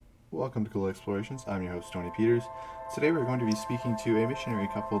Welcome to Cool Explorations. I'm your host, Tony Peters. Today we're going to be speaking to a missionary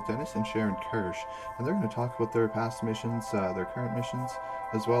couple, Dennis and Sharon Kirsch, and they're going to talk about their past missions, their current missions,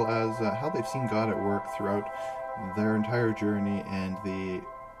 as well as how they've seen God at work throughout their entire journey and the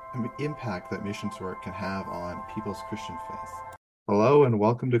impact that missions work can have on people's Christian faith. Hello and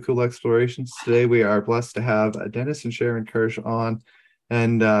welcome to Cool Explorations. Today we are blessed to have Dennis and Sharon Kirsch on,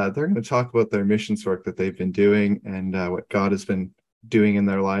 and they're going to talk about their missions work that they've been doing and what God has been doing in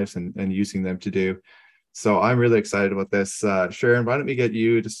their lives and using them to do. So I'm really excited about this. Sharon, why don't we get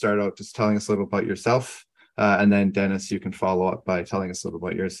you to start out just telling us a little about yourself, and then Dennis, you can follow up by telling us a little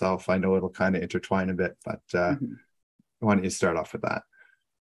about yourself. I know it'll kind of intertwine a bit, but why don't you start off with that?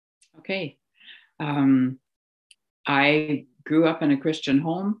 Okay. I grew up in a Christian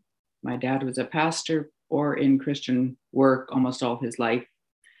home. My dad was a pastor or in Christian work almost all his life.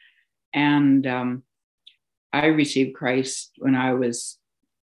 And I received Christ when I was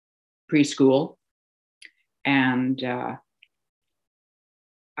preschool, and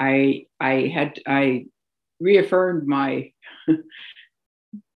I reaffirmed my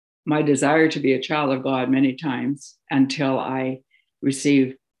my desire to be a child of God many times until I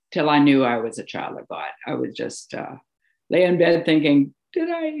knew I was a child of God. I would just lay in bed thinking, did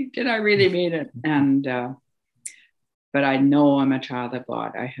I really mean it? And but I know I'm a child of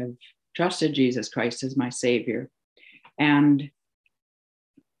God. I have trusted Jesus Christ as my Savior. And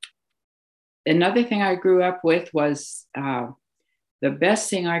another thing I grew up with was the best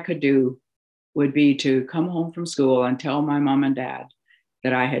thing I could do would be to come home from school and tell my mom and dad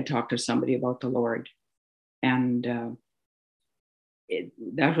that I had talked to somebody about the Lord. And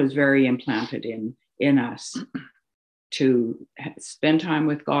that was very implanted in us to spend time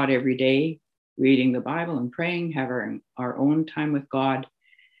with God every day, reading the Bible and praying, having our own time with God,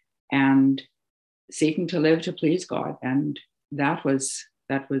 and seeking to live to please God. And that was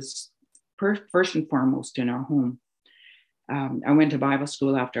first and foremost in our home. I went to Bible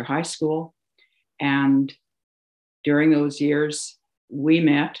school after high school, and during those years I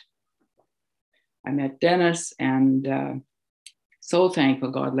met Dennis, and so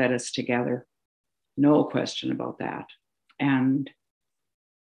thankful God led us together. No question about that. And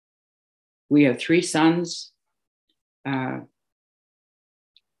we have 3 sons.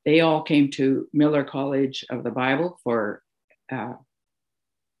 They all came to Miller College of the Bible for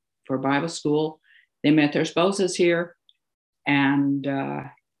Bible school. They met their spouses here, and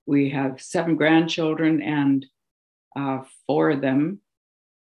we have 7 grandchildren, and 4 of them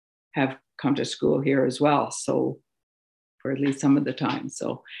have come to school here as well. So for at least some of the time.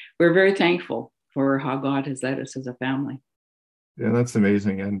 So we're very thankful for how God has led us as a family. Yeah, that's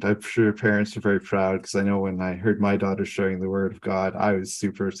amazing. And I'm sure your parents are very proud, because I know when I heard my daughter sharing the word of God, I was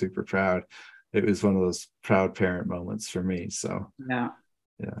super, super proud. It was one of those proud parent moments for me. So, yeah.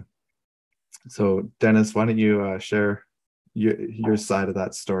 So, Dennis, why don't you share your side of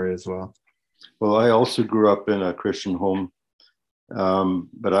that story as well? Well, I also grew up in a Christian home,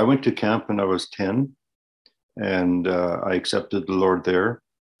 but I went to camp when I was 10, and I accepted the Lord there.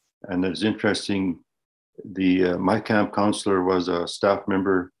 And it's interesting, my camp counselor was a staff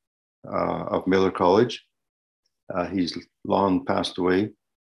member of Miller College. He's long passed away,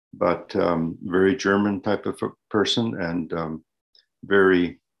 but very German type of person, and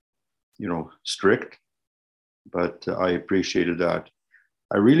very, strict. But I appreciated that.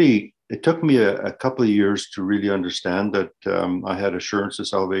 It took me a couple of years to really understand that I had assurance of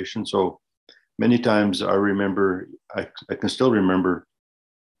salvation. So many times I can still remember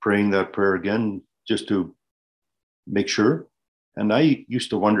praying that prayer again just to make sure. And I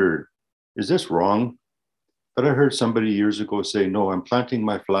used to wonder, is this wrong? But I heard somebody years ago say, no, I'm planting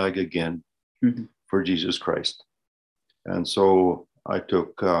my flag again for Jesus Christ. And so I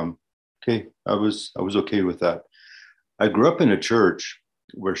took, I was okay with that. I grew up in a church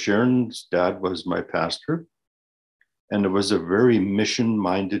where Sharon's dad was my pastor, and it was a very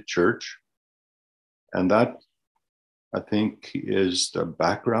mission-minded church. And that, I think, is the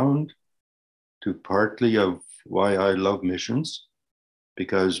background to partly of why I love missions,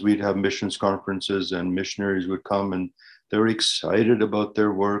 because we'd have missions conferences and missionaries would come and they were excited about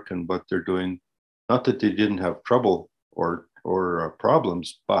their work and what they're doing. Not that they didn't have trouble or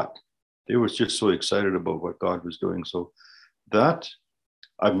problems, but they were just so excited about what God was doing. So that,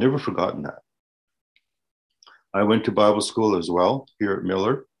 I've never forgotten that. I went to Bible school as well here at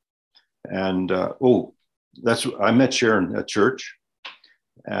Miller. And I met Sharon at church.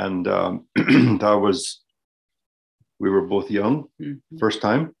 And we were both young, first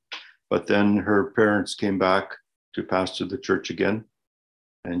time. But then her parents came back to pastor the church again.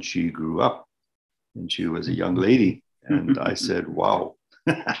 And she grew up and she was a young lady. And I said, wow,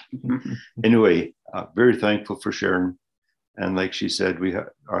 Anyway, very thankful for Sharon. And like she said, we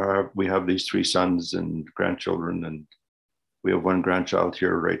have these 3 sons and grandchildren, and we have 1 grandchild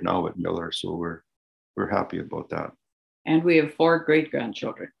here right now at Miller. So we're happy about that. And we have 4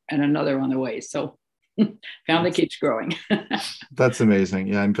 great-grandchildren and another on the way. So family keeps growing. That's amazing.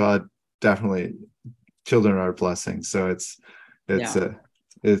 Yeah, and God definitely, children are a blessing. So it's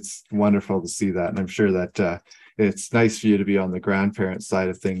wonderful to see that. And I'm sure that it's nice for you to be on the grandparent side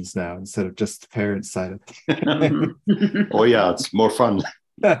of things now instead of just the parent side of things. Oh yeah, it's more fun.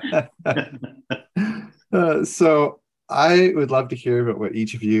 So I would love to hear about what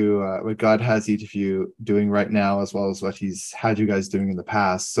each of you, what God has each of you doing right now, as well as what he's had you guys doing in the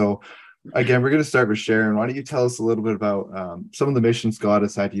past. So again, we're going to start with Sharon. Why don't you tell us a little bit about some of the missions God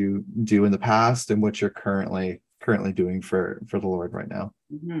has had you do in the past and what you're currently doing for the Lord right now?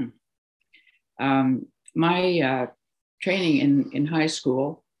 My training in high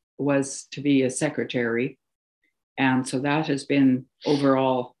school was to be a secretary. And so that has been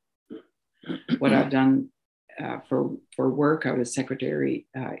overall what I've done for work. I was secretary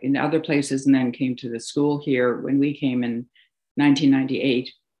in other places and then came to the school here. When we came in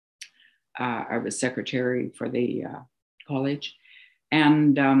 1998, I was secretary for the college.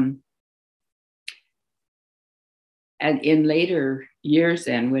 And in later years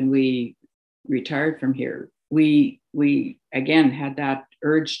then, when we retired from here, we again had that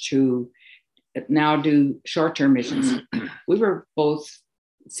urge to now do short-term missions. We were both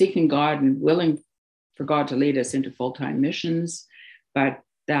seeking God and willing for God to lead us into full-time missions, but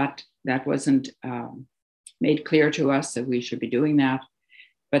that wasn't made clear to us that we should be doing that.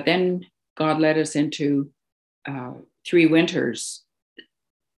 But then God led us into 3 winters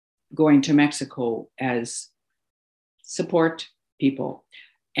going to Mexico as support people.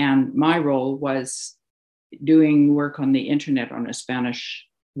 And my role was doing work on the internet on a Spanish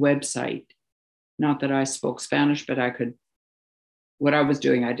website. Not that I spoke Spanish, but what I was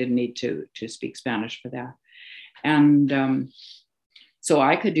doing, I didn't need to speak Spanish for that. And so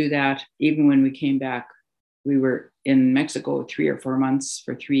I could do that even when we came back. We were in Mexico 3 or 4 months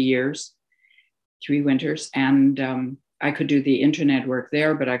for 3 years, 3 winters. And I could do the internet work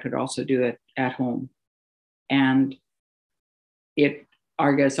there, but I could also do it at home. And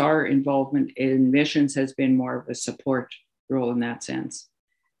I guess our involvement in missions has been more of a support role in that sense.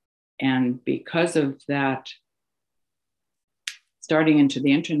 And because of that, starting into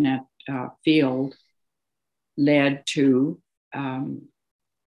the internet field led to an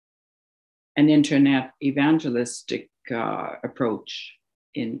internet evangelistic approach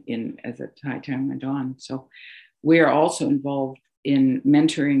as the time went on. So we are also involved in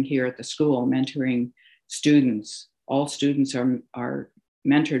mentoring here at the school, mentoring students. All students are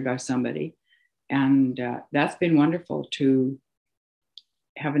mentored by somebody. And that's been wonderful to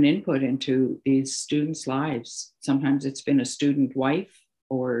have an input into these students' lives. Sometimes it's been a student wife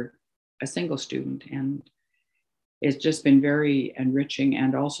or a single student. And it's just been very enriching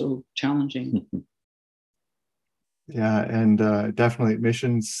and also challenging. Yeah, and definitely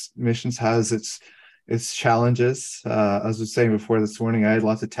missions has its challenges. As I was saying before this morning, I had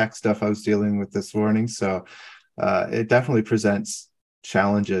lots of tech stuff I was dealing with this morning. So it definitely presents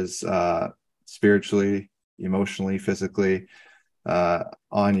challenges spiritually, emotionally, physically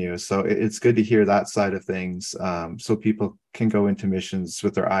on you. So it's good to hear that side of things, so people can go into missions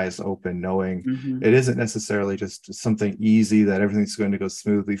with their eyes open, knowing it isn't necessarily just something easy that everything's going to go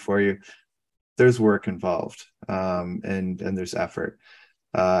smoothly for you. There's work involved, and there's effort.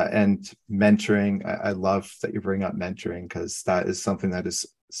 And mentoring, I love that you bring up mentoring, because that is something that is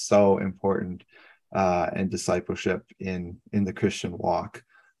so important in discipleship in the Christian walk.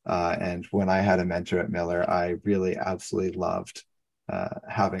 And when I had a mentor at Miller, I really absolutely loved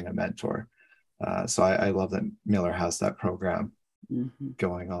having a mentor. So I love that Miller has that program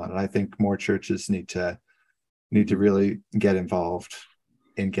going on. And I think more churches need to really get involved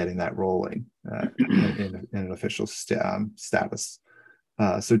in getting that rolling in an official status.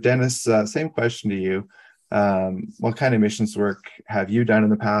 So Dennis, same question to you. What kind of missions work have you done in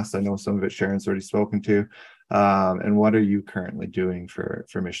the past? I know some of it Sharon's already spoken to. And what are you currently doing for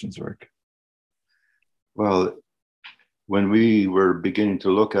missions work? Well, when we were beginning to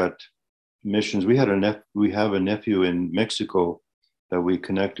look at missions, we have a nephew in Mexico that we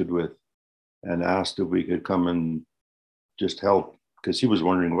connected with and asked if we could come and just help, because he was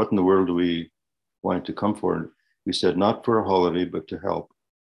wondering what in the world do we want to come for. And we said not for a holiday, but to help.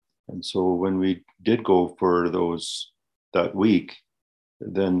 And so when we did go for that week,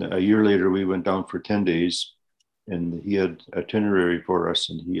 then a year later we went down for 10 days, and he had itinerary for us,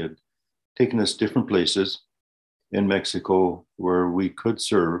 and he had taken us different places. in Mexico where we could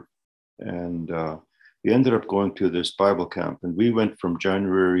serve. And we ended up going to this Bible camp, and we went from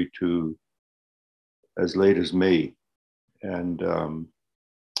January to as late as May. And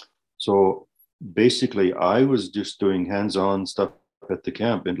so basically, I was just doing hands-on stuff at the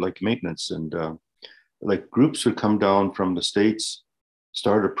camp and like maintenance. And like groups would come down from the States,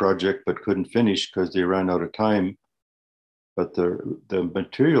 start a project, but couldn't finish because they ran out of time. But the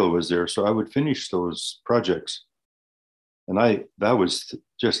material was there, so I would finish those projects. And that was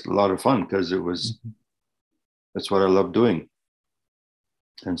just a lot of fun because it was, that's what I love doing.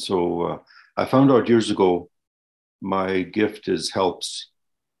 And so I found out years ago, my gift is helps,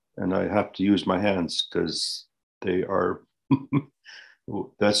 and I have to use my hands because they are,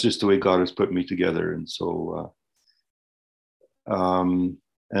 that's just the way God has put me together. And so,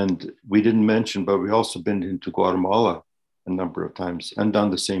 and we didn't mention, but we also been into Guatemala a number of times and done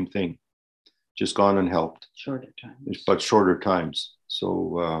the same thing, just gone and helped. Shorter times. But shorter times.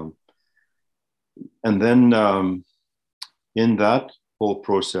 So, and then in that whole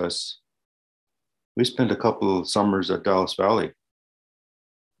process, we spent a couple of summers at Dallas Valley.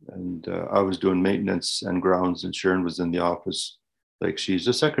 And I was doing maintenance and grounds, and Sharon was in the office. Like, she's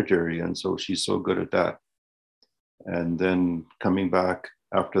a secretary, and so she's so good at that. And then coming back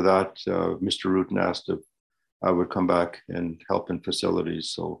after that, Mr. Rutan asked if I would come back and help in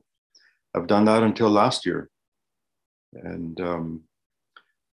facilities. So I've done that until last year, and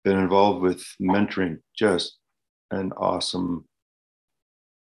been involved with mentoring. Just an awesome,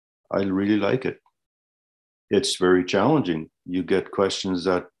 I really like it. It's very challenging. You get questions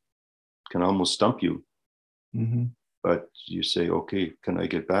that can almost stump you, but you say, okay, can I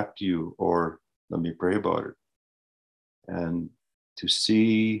get back to you? Or let me pray about it. And to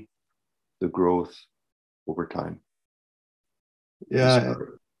see the growth over time. Yeah,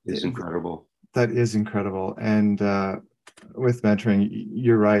 is incredible. That is incredible. And with mentoring,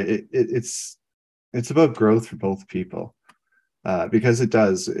 you're right. It's about growth for both people, because it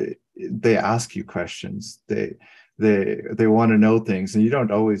does. They ask you questions. They want to know things, and you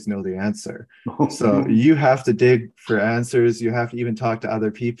don't always know the answer. So you have to dig for answers. You have to even talk to other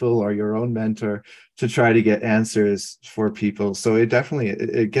people or your own mentor to try to get answers for people. So it definitely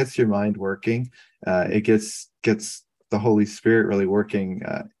it gets your mind working. It gets the Holy Spirit really working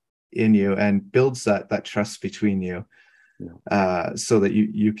in you, and builds that trust between you, so that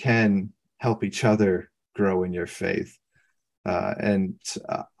you can help each other grow in your faith. And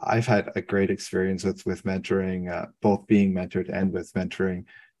I've had a great experience with mentoring, both being mentored and with mentoring.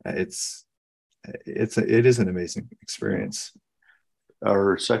 It is an amazing experience.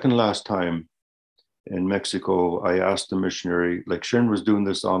 Our second last time in Mexico, I asked the missionary, like Sharon was doing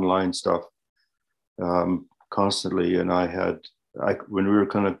this online stuff constantly, and when we were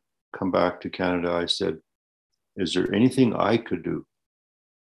going to come back to Canada, I said, is there anything I could do?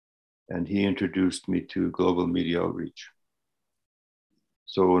 And he introduced me to Global Media Outreach.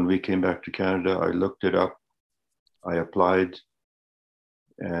 So when we came back to Canada, I looked it up, I applied,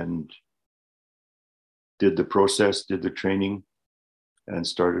 and did the process, did the training, and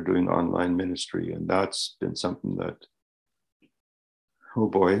started doing online ministry. And that's been something that, oh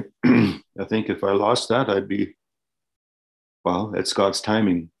boy, I think if I lost that, I'd be, well, it's God's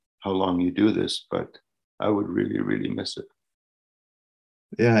timing, how long you do this, but I would really, really miss it.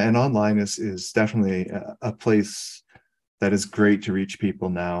 Yeah, and online is definitely a place that is great to reach people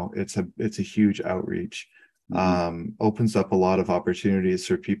now. It's a huge outreach. Opens up a lot of opportunities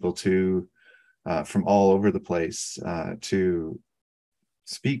for people to from all over the place to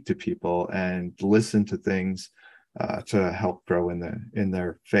speak to people and listen to things to help grow in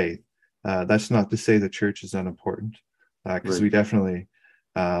their faith. That's not to say the church is unimportant, because we definitely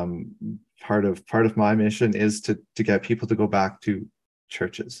part of my mission is to get people to go back to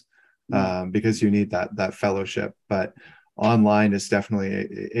churches, because you need that fellowship. But online is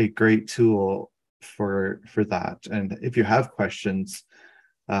definitely a great tool for that. And if you have questions,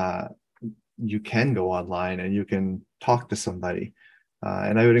 you can go online and you can talk to somebody.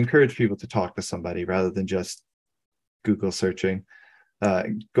 And I would encourage people to talk to somebody rather than just Google searching.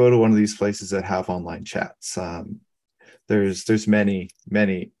 Go to one of these places that have online chats. There's many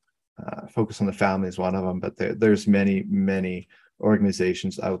Focus on the Family is one of them, but there's many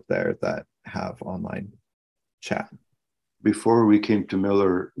organizations out there that have online chat. Before we came to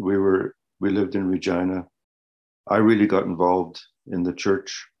Miller, we lived in Regina. I really got involved in the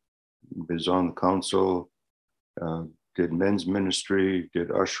church, was on the council, did men's ministry, did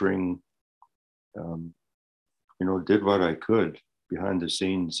ushering, did what I could behind the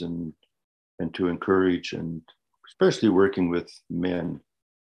scenes and to encourage, and especially working with men.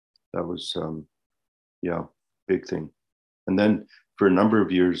 That was, big thing. And then for a number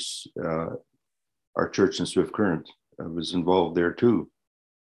of years, our church in Swift Current was involved there too.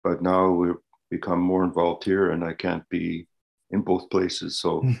 But now we've become more involved here, and I can't be in both places.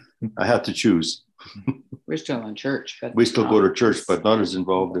 So I had to choose. We're still in church, but we still go to church, but not as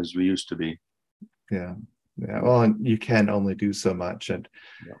involved as we used to be. Yeah. Well, and you can only do so much. And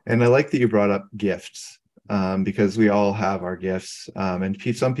I like that you brought up gifts, because we all have our gifts. And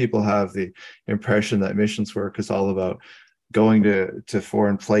some people have the impression that missions work is all about going to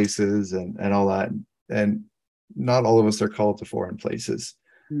foreign places and all that. And not all of us are called to foreign places.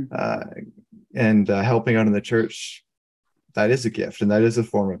 And helping out in the church, that is a gift, and that is a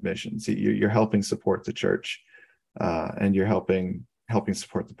form of missions. You're helping support the church, and you're helping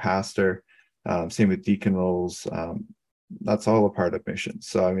support the pastor. Same with deacon roles. That's all a part of missions.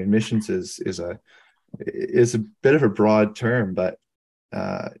 So I mean, missions is a bit of a broad term, but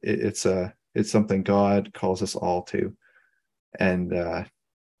it's something God calls us all to, and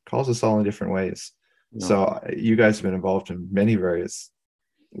calls us all in different ways. Yeah. So you guys have been involved in many various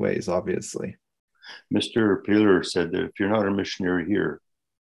ways, obviously. Mr. Peeler said that if you're not a missionary here,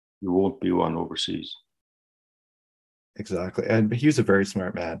 you won't be one overseas. Exactly. And he was a very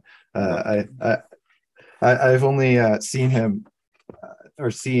smart man. I've only seen him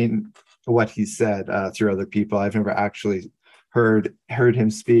or seen what he said through other people. I've never actually heard him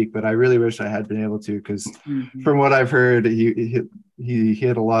speak, but I really wish I had been able to, because from what I've heard, he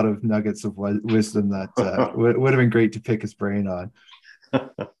hit a lot of nuggets of wisdom that would have been great to pick his brain on.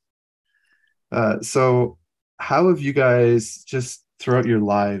 So how have you guys just throughout your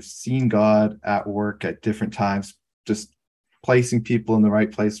lives seen God at work at different times, just placing people in the right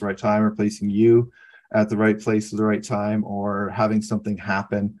place, the right time, or placing you at the right place at the right time, or having something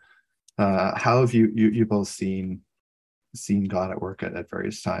happen? How have you both seen God at work at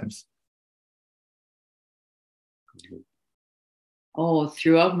various times? Oh,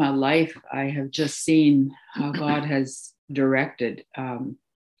 throughout my life, I have just seen how God has directed.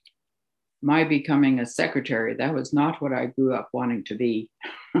 My becoming a secretary, that was not what I grew up wanting to be.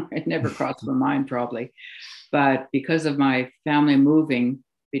 It never crossed my mind, probably. But because of my family moving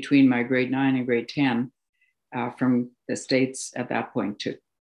between my grade 9 and grade 10 from the States at that point to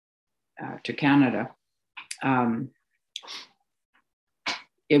Canada,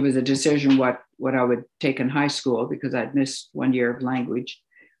 it was a decision what I would take in high school, because I'd missed 1 year of language.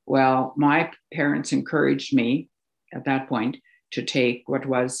 Well, my parents encouraged me at that point to take what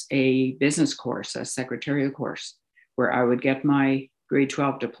was a business course, a secretarial course, where I would get my grade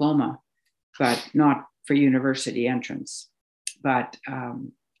 12 diploma, but not for university entrance. But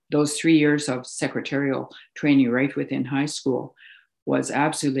those 3 years of secretarial training right within high school was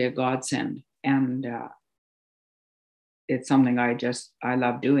absolutely a godsend. And it's something I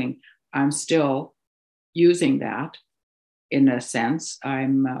love doing. I'm still using that in a sense.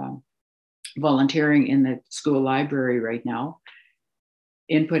 I'm volunteering in the school library right now,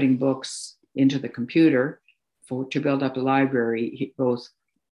 inputting books into the computer to build up the library, both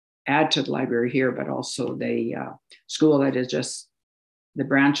add to the library here, but also the school that is just the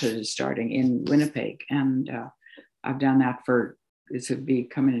branch that is starting in Winnipeg. And I've done that this would be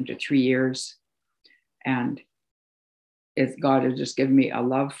coming into 3 years. And God has just given me a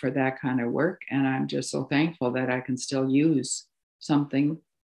love for that kind of work. And I'm just so thankful that I can still use something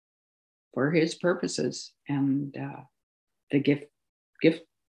for his purposes, and the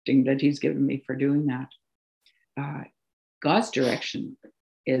gifting that he's given me for doing that. God's direction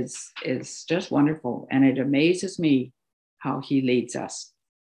is just wonderful, and it amazes me how he leads us.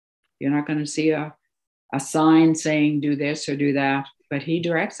 You're not going to see a sign saying do this or do that, but he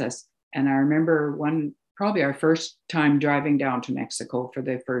directs us. And I remember probably our first time driving down to Mexico for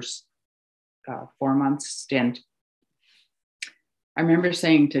the first 4 months stint. I remember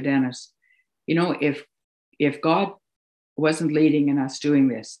saying to Dennis, if God wasn't leading in us doing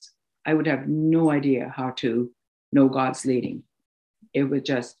this, I would have no idea how to know God's leading. It was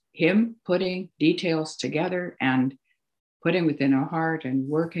just him putting details together and putting within our heart and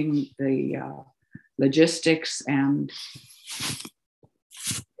working the logistics. And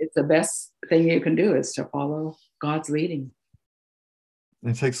it's the best thing you can do is to follow God's leading.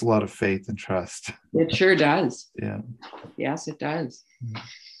 It takes a lot of faith and trust. It sure does. Yeah. Yes, it does.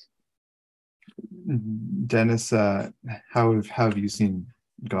 Dennis, how have you seen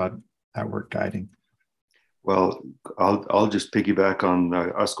God at work guiding? Well, I'll just piggyback on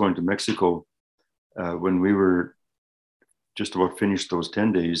us going to Mexico. When we were just about finished those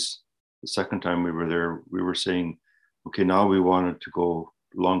 10 days, the second time we were there, we were saying, okay, now we wanted to go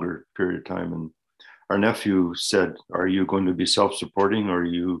longer period of time. And our nephew said, are you going to be self-supporting, or are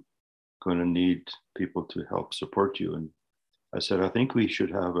you going to need people to help support you. And I said, I think we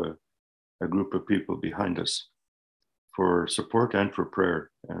should have a group of people behind us for support and for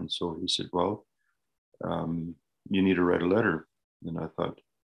prayer. And so he said, well, you need to write a letter. And I thought,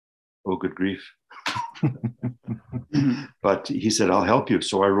 oh, good grief. But he said, I'll help you.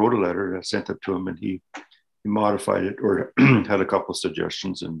 So I wrote a letter and I sent it to him, and he modified it or had a couple of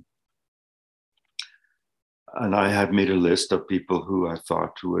suggestions. And I had made a list of people who I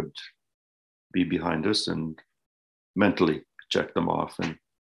thought would be behind us and mentally check them off. And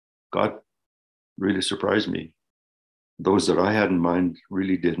God really surprised me. Those that I had in mind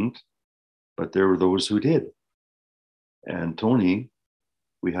really didn't, but there were those who did. And Tony,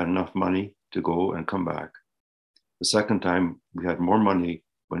 we had enough money to go and come back. The second time, we had more money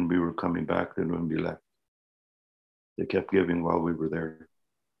when we were coming back than when we left. They kept giving while we were there.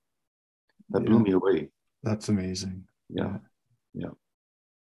 That blew me away. That's amazing. Yeah.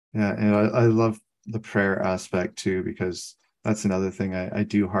 And I love the prayer aspect too, because that's another thing I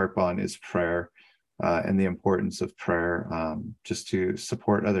do harp on is prayer, and the importance of prayer, just to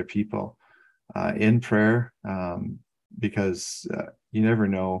support other people in prayer, because you never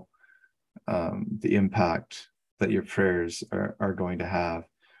know the impact that your prayers are going to have.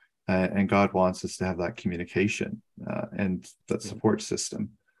 And God wants us to have that communication and that support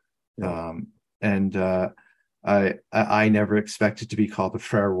system. I never expected to be called a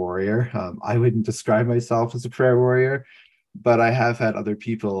prayer warrior. I wouldn't describe myself as a prayer warrior, but I have had other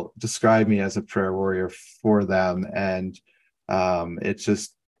people describe me as a prayer warrior for them. And it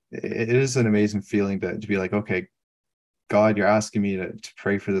is an amazing feeling to be like, okay, God, you're asking me to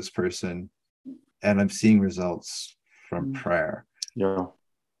pray for this person, and I'm seeing results from prayer. Yeah.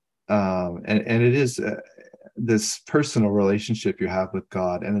 And it is this personal relationship you have with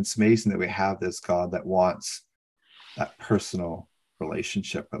God. And it's amazing that we have this God that wants that personal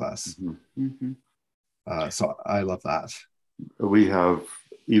relationship with us. So I love that. We have,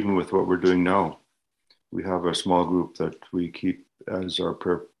 even with what we're doing now, we have a small group that we keep as our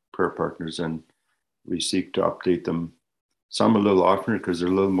prayer partners, and we seek to update them. Some a little oftener because they're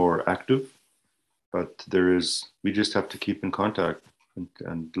a little more active, but we just have to keep in contact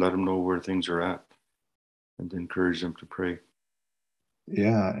and let them know where things are at and encourage them to pray.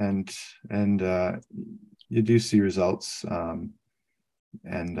 Yeah. And you do see results.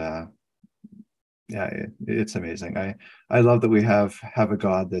 It's amazing. I love that we have a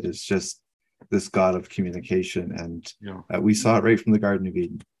God that is just this God of communication. And we saw it right from the Garden of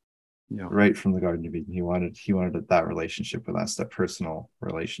Eden. Yeah. Right from the Garden of Eden. He wanted that relationship with us, that personal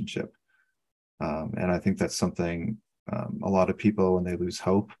relationship. And I think that's something a lot of people, when they lose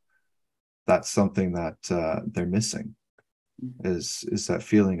hope, that's something that they're missing, is that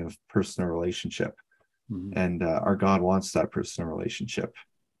feeling of personal relationship. And our God wants that personal relationship.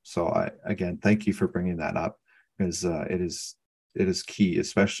 So again, thank you for bringing that up, because it is key,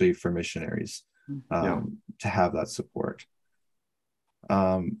 especially for missionaries, to have that support.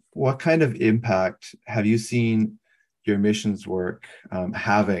 What kind of impact have you seen your missions work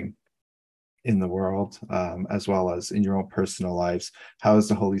having in the world, as well as in your own personal lives? How has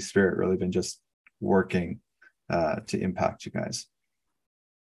the Holy Spirit really been just working to impact you guys?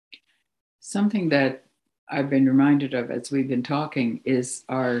 Something that I've been reminded of as we've been talking is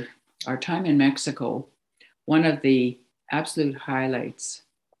our time in Mexico. One of the absolute highlights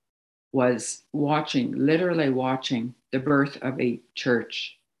was literally watching the birth of a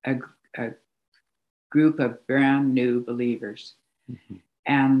church, a group of brand new believers.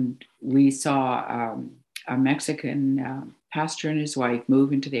 And we saw a Mexican pastor and his wife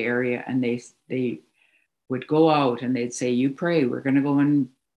move into the area, and they would go out and they'd say, "You pray, we're going to go and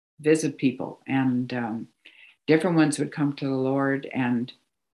visit people." And different ones would come to the Lord, and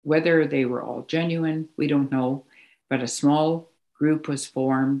whether they were all genuine, we don't know, but a small group was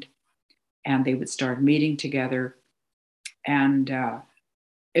formed, and they would start meeting together. And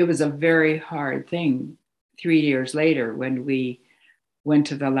it was a very hard thing 3 years later when we went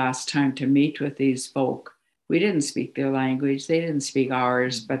to the last time to meet with these folk. We didn't speak their language, they didn't speak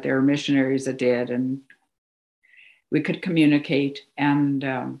ours, but there were missionaries that did, and we could communicate. And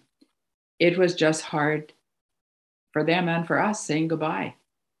it was just hard for them and for us saying goodbye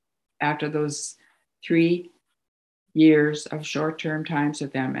after those 3 years of short-term times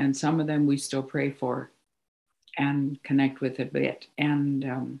with them. And some of them we still pray for and connect with a bit.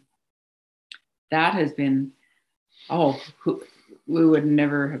 And that has been, we would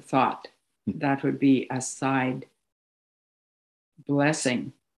never have thought that would be a side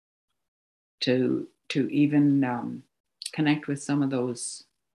blessing to even connect with some of those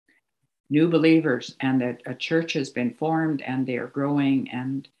new believers, and that a church has been formed and they are growing,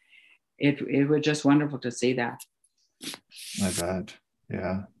 and it was just wonderful to see that. I bet.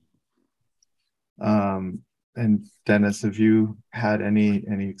 Yeah. And Dennis, have you had any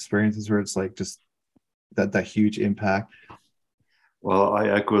experiences where it's like just that huge impact? Well, I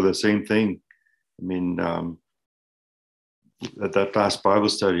echo the same thing. I mean, at that last Bible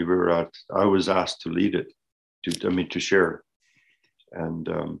study we were at, I was asked to lead it, to share. And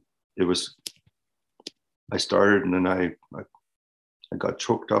it was, I started and then I got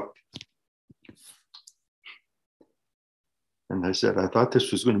choked up. And I said, I thought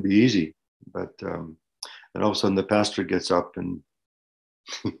this was going to be easy. But and all of a sudden the pastor gets up and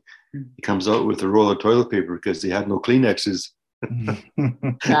he comes out with a roll of toilet paper because he had no Kleenexes.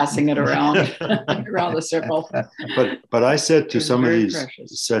 Passing it around around the circle. But I said to some of these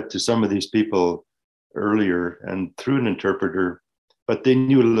precious. People earlier, and through an interpreter, but they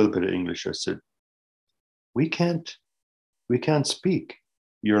knew a little bit of English. I said, we can't speak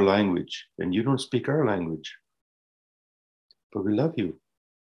your language, and you don't speak our language, but we love you.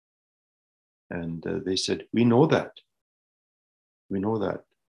 And they said, we know that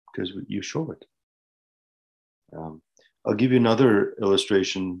because you show it. I'll give you another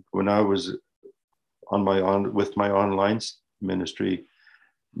illustration. When I was with my online ministry,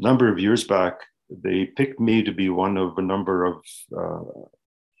 a number of years back, they picked me to be one of a number of, I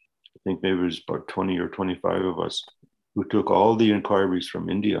think maybe it was about 20 or 25 of us who took all the inquiries from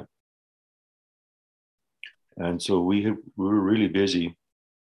India. And so we were really busy.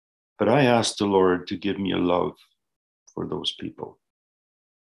 But I asked the Lord to give me a love for those people.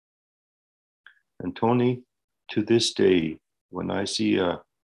 And Tony, to this day, when I see a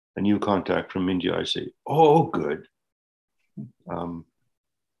new contact from India, I say, oh, good.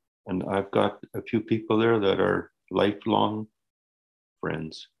 And I've got a few people there that are lifelong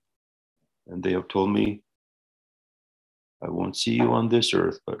friends. And they have told me, I won't see you on this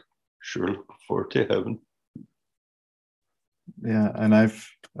earth, but sure look forward to heaven. Yeah, and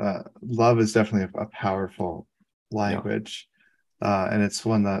love is definitely a powerful language. Yeah. And it's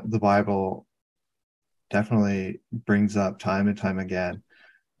one that the Bible definitely brings up time and time again.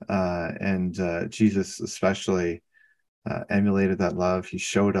 And Jesus especially emulated that love. He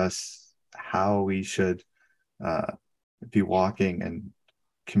showed us how we should be walking and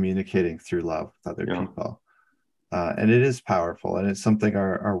communicating through love with other people. And it is powerful, and it's something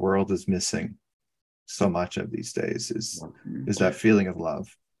our world is missing so much of these days is that feeling of love.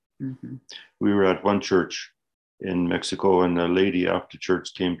 Mm-hmm. We were at one church in Mexico, and a lady after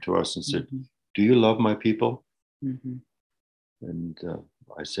church came to us and said, do you love my people? Mm-hmm. And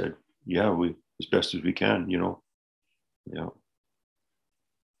I said, yeah, we as best as we can, Yeah.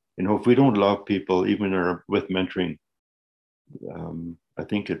 If we don't love people, even with mentoring, I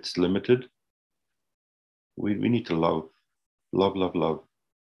think it's limited. We need to love.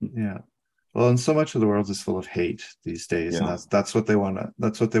 Yeah. Well, and so much of the world is full of hate these days, and that's what they want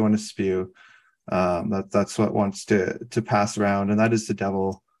to spew. That's what wants to pass around, and that is the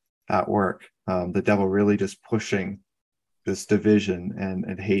devil at work. The devil really just pushing this division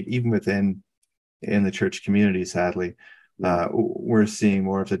and hate, even in the church community. Sadly, we're seeing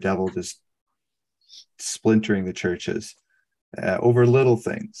more of the devil just splintering the churches over little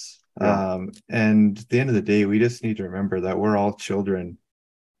things. And at the end of the day, we just need to remember that we're all children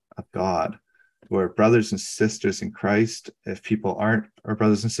of God. We're brothers and sisters in Christ. If people aren't our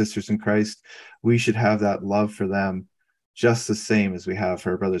brothers and sisters in Christ, we should have that love for them just the same as we have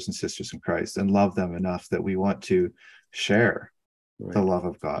for our brothers and sisters in Christ, and love them enough that we want to share the love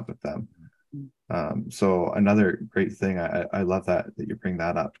of God with them. So another great thing, I love that you bring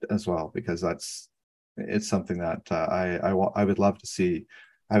that up as well, because it's something that I would love to see.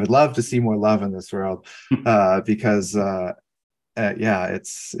 I would love to see more love in this world, because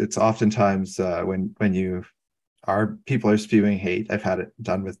it's oftentimes when people are spewing hate. I've had it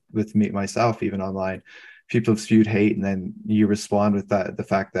done with me myself, even online. People have spewed hate, and then you respond with the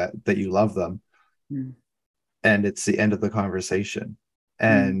fact that you love them, and it's the end of the conversation.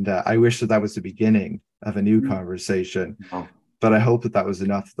 And I wish that was the beginning of a new conversation, but I hope that was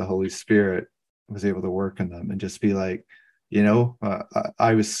enough that the Holy Spirit was able to work in them and just be like,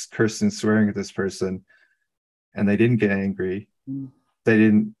 I was cursing and swearing at this person, and they didn't get angry. They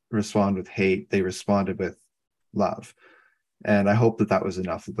didn't respond with hate. They responded with love. And I hope that was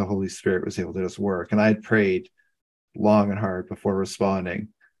enough, that the Holy Spirit was able to just work. And I had prayed long and hard before responding.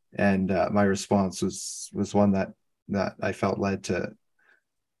 And my response was one that I felt led to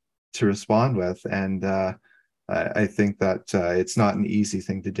respond with. And I think that it's not an easy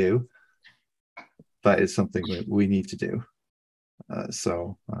thing to do, but it's something we need to do.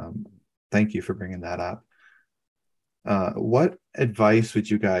 So thank you for bringing that up. What advice would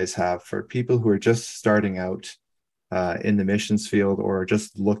you guys have for people who are just starting out in the missions field or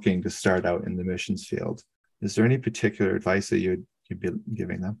just looking to start out in the missions field? Is there any particular advice that you'd be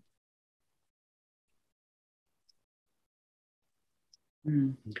giving them?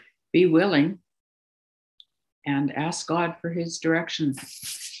 Be willing and ask God for his direction.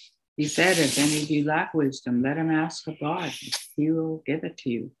 He said, if any of you lack wisdom, let him ask of God. He will give it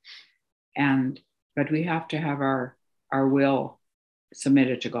to you. But we have to have our will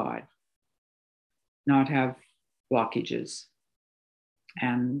submitted to God, not have blockages,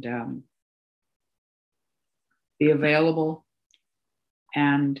 and be available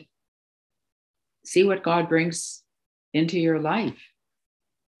and see what God brings into your life,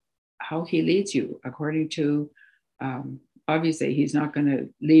 how he leads you according to, obviously he's not going to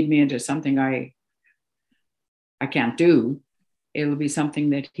lead me into something I can't do. It'll be something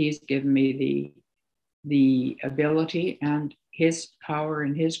that he's given me the ability and his power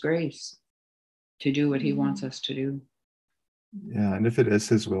and his grace to do what he wants us to do. Yeah, and if it is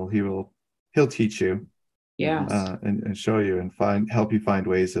his will, he'll teach you. Yes. And show you and help you find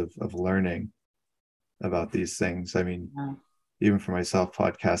ways of learning about these things. I mean, even for myself,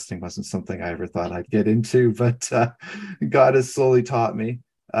 podcasting wasn't something I ever thought I'd get into, but God has slowly taught me,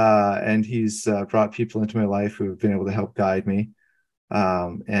 and he's brought people into my life who have been able to help guide me,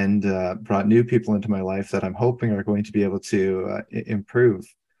 and brought new people into my life that I'm hoping are going to be able to improve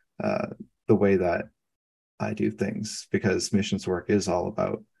the way that I do things, because missions work is all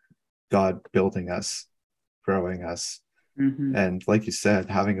about God building us, growing us, and like you said,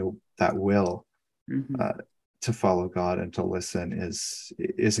 having that will to follow God and to listen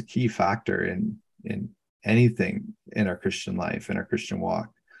is a key factor in anything in our Christian life, in our Christian walk.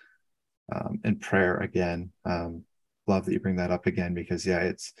 And prayer, again, love that you bring that up again, because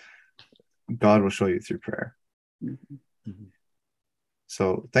it's God will show you through prayer.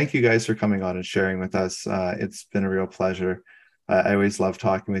 So thank you guys for coming on and sharing with us. It's been a real pleasure. I always love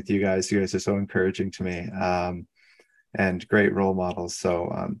talking with you guys. You guys are so encouraging to me, and great role models.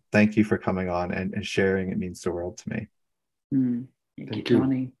 So thank you for coming on and sharing. It means the world to me. Thank you,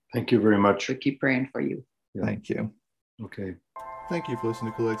 Tony. Thank you very much. We'll keep praying for you. Yeah. Thank you. Okay. Thank you for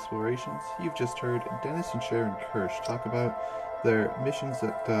listening to Cool Explorations. You've just heard Dennis and Sharon Kirsch talk about their missions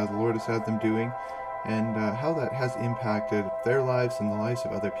that the Lord has had them doing, and how that has impacted their lives and the lives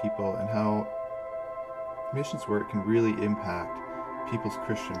of other people, and how missions work can really impact people's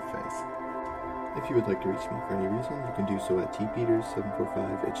Christian faith. If you would like to reach me for any reason, you can do so at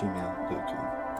tpeters745@gmail.com.